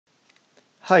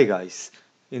Hi guys,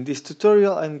 in this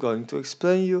tutorial I'm going to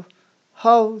explain you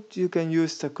how you can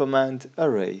use the command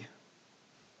array.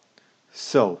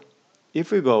 So,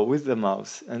 if we go with the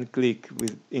mouse and click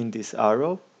within this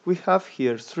arrow, we have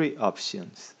here three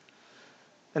options.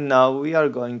 And now we are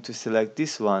going to select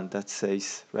this one that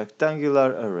says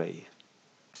rectangular array.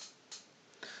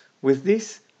 With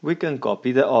this, we can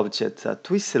copy the objects that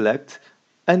we select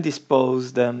and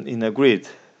dispose them in a grid,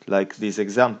 like this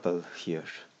example here.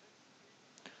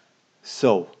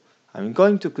 So, I'm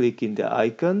going to click in the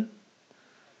icon,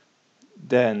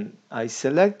 then I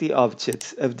select the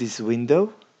objects of this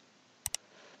window,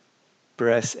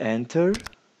 press enter,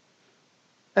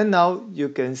 and now you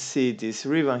can see this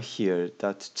ribbon here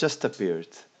that just appeared.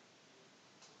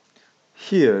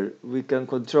 Here we can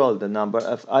control the number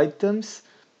of items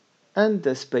and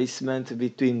the spacement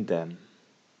between them.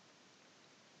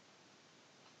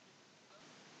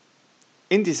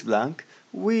 In this blank,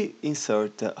 we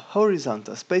insert the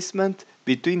horizontal spacement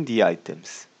between the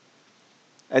items.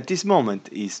 At this moment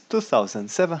is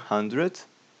 2700,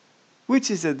 which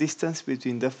is the distance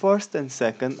between the first and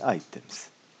second items.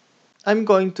 I'm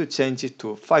going to change it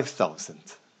to 5000.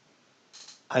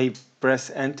 I press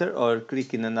enter or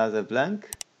click in another blank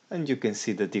and you can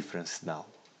see the difference now.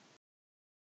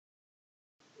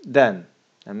 Then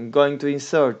I'm going to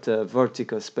insert a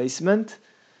vertical spacement,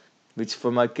 which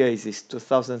for my case is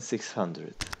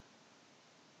 2600.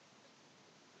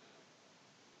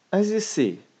 As you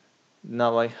see,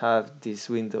 now I have these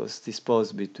windows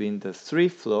disposed between the three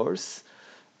floors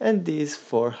and these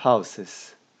four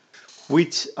houses,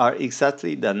 which are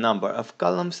exactly the number of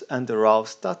columns and the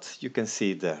rows that you can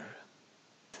see there.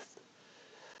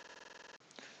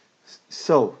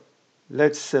 So,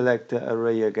 let's select the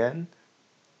array again.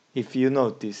 If you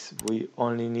notice, we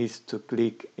only need to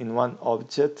click in one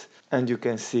object and you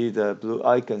can see the blue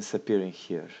icons appearing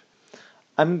here.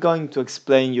 I'm going to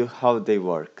explain you how they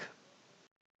work.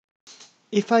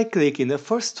 If I click in the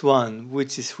first one,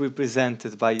 which is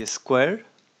represented by a square,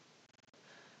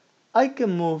 I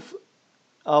can move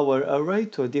our array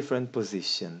to a different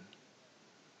position.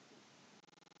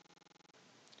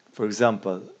 For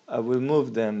example, I will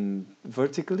move them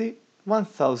vertically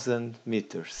 1000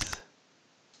 meters.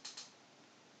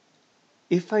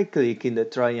 If I click in the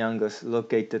triangles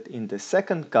located in the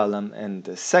second column and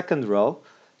the second row,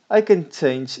 I can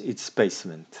change its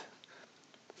placement.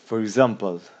 For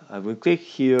example, I will click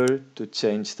here to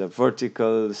change the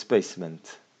vertical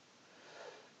placement.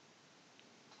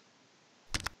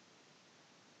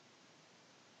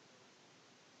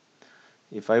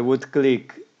 If I would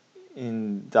click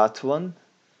in that one,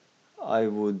 I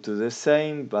would do the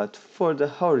same, but for the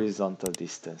horizontal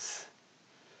distance.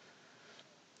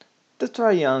 The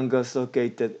triangles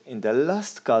located in the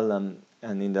last column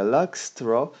and in the last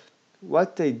row,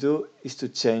 what they do is to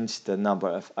change the number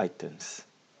of items.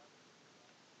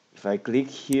 If I click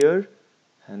here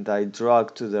and I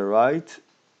drag to the right,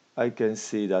 I can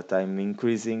see that I'm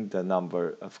increasing the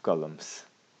number of columns.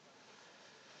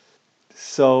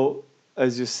 So,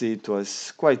 as you see, it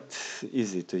was quite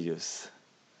easy to use.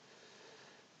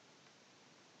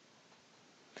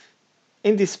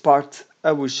 In this part,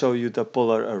 I will show you the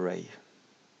polar array.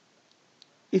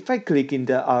 If I click in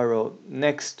the arrow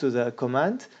next to the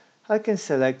command, I can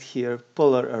select here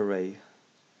polar array.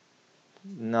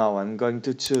 Now I'm going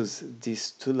to choose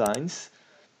these two lines,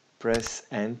 press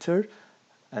enter,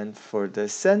 and for the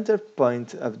center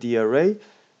point of the array,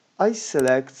 I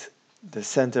select the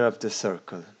center of the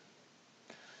circle.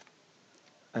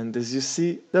 And as you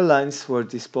see, the lines were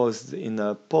disposed in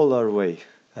a polar way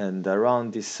and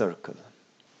around this circle.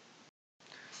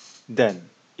 Then,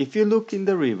 if you look in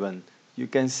the ribbon, you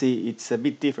can see it's a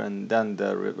bit different than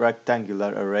the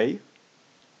rectangular array.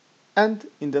 And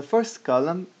in the first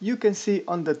column, you can see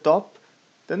on the top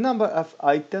the number of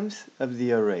items of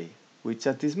the array, which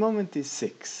at this moment is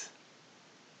 6.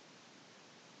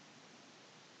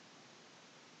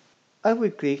 I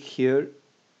will click here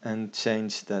and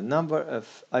change the number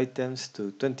of items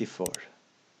to 24.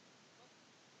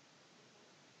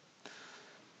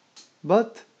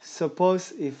 But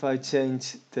suppose if I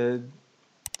change the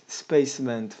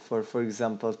spacement for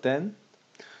example 10,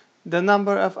 the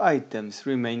number of items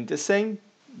remained the same,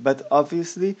 but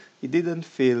obviously it didn't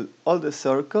fill all the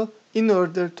circle in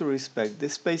order to respect the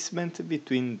spacement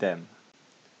between them.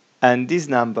 And this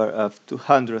number of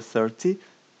 230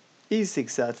 is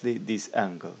exactly this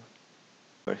angle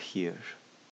over here.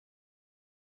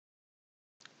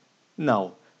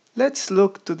 Now, let's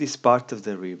look to this part of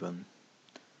the ribbon.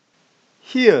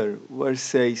 Here, where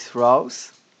says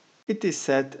rows, it is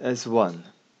set as 1,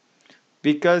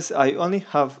 because I only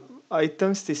have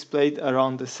items displayed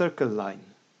around the circle line.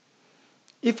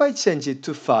 If I change it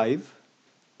to 5,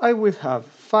 I will have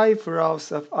 5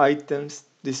 rows of items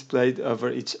displayed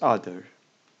over each other.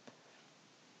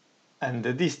 And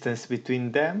the distance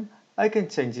between them, I can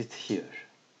change it here.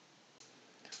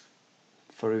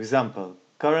 For example,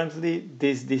 currently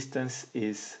this distance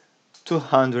is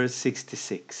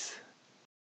 266.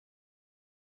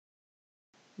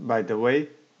 By the way,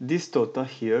 this total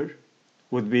here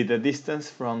would be the distance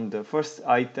from the first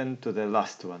item to the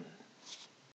last one.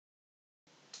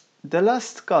 The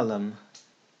last column,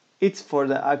 it's for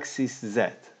the axis Z,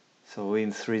 so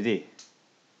in 3D.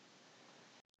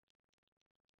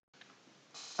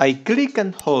 I click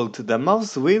and hold the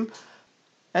mouse wheel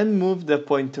and move the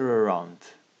pointer around.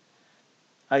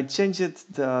 I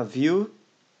changed the view,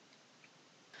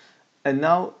 and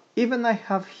now even I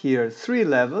have here 3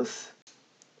 levels,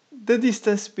 the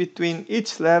distance between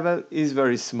each level is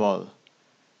very small.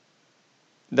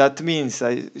 That means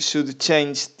I should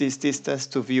change this distance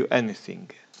to view anything.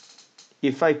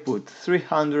 If I put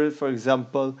 300, for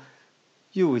example,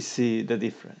 you will see the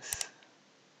difference.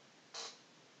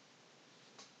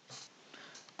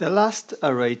 The last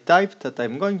array type that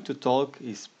I'm going to talk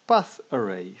is path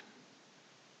array.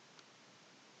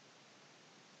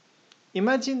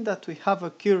 Imagine that we have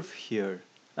a curve here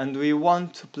and we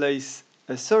want to place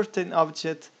a certain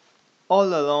object all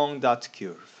along that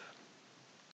curve.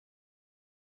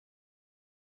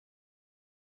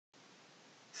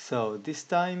 So this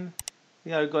time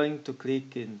we are going to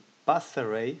click in path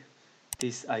array,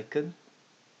 this icon.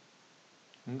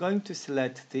 I'm going to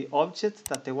select the object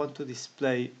that I want to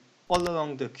display all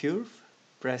along the curve,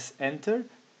 press enter,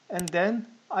 and then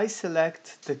I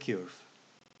select the curve.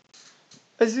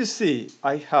 As you see,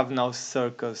 I have now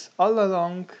circles all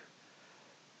along,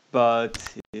 but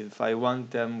if I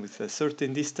want them with a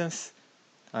certain distance,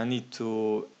 I need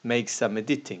to make some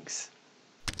editings.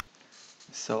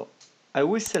 So I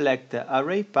will select the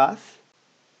array path,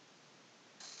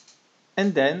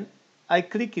 and then I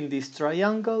click in this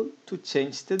triangle to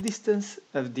change the distance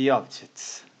of the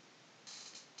objects.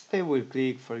 I will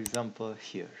click, for example,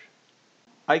 here.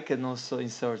 I can also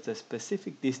insert a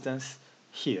specific distance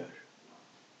here.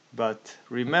 But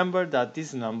remember that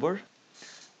this number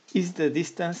is the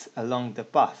distance along the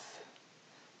path.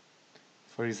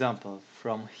 For example,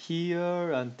 from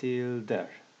here until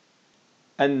there.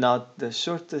 And not the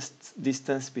shortest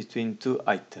distance between two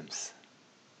items.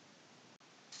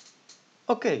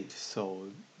 Okay, so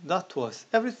that was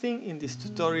everything in this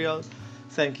tutorial.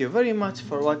 Thank you very much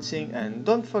for watching, and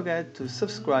don't forget to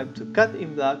subscribe to Cut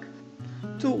in Black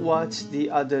to watch the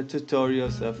other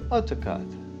tutorials of Autocad.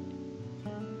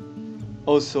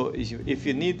 Also, if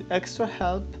you need extra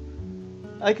help,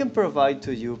 I can provide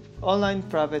to you online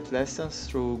private lessons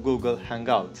through Google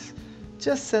Hangouts.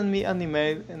 Just send me an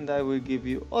email and I will give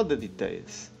you all the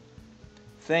details.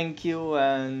 Thank you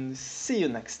and see you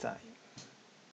next time.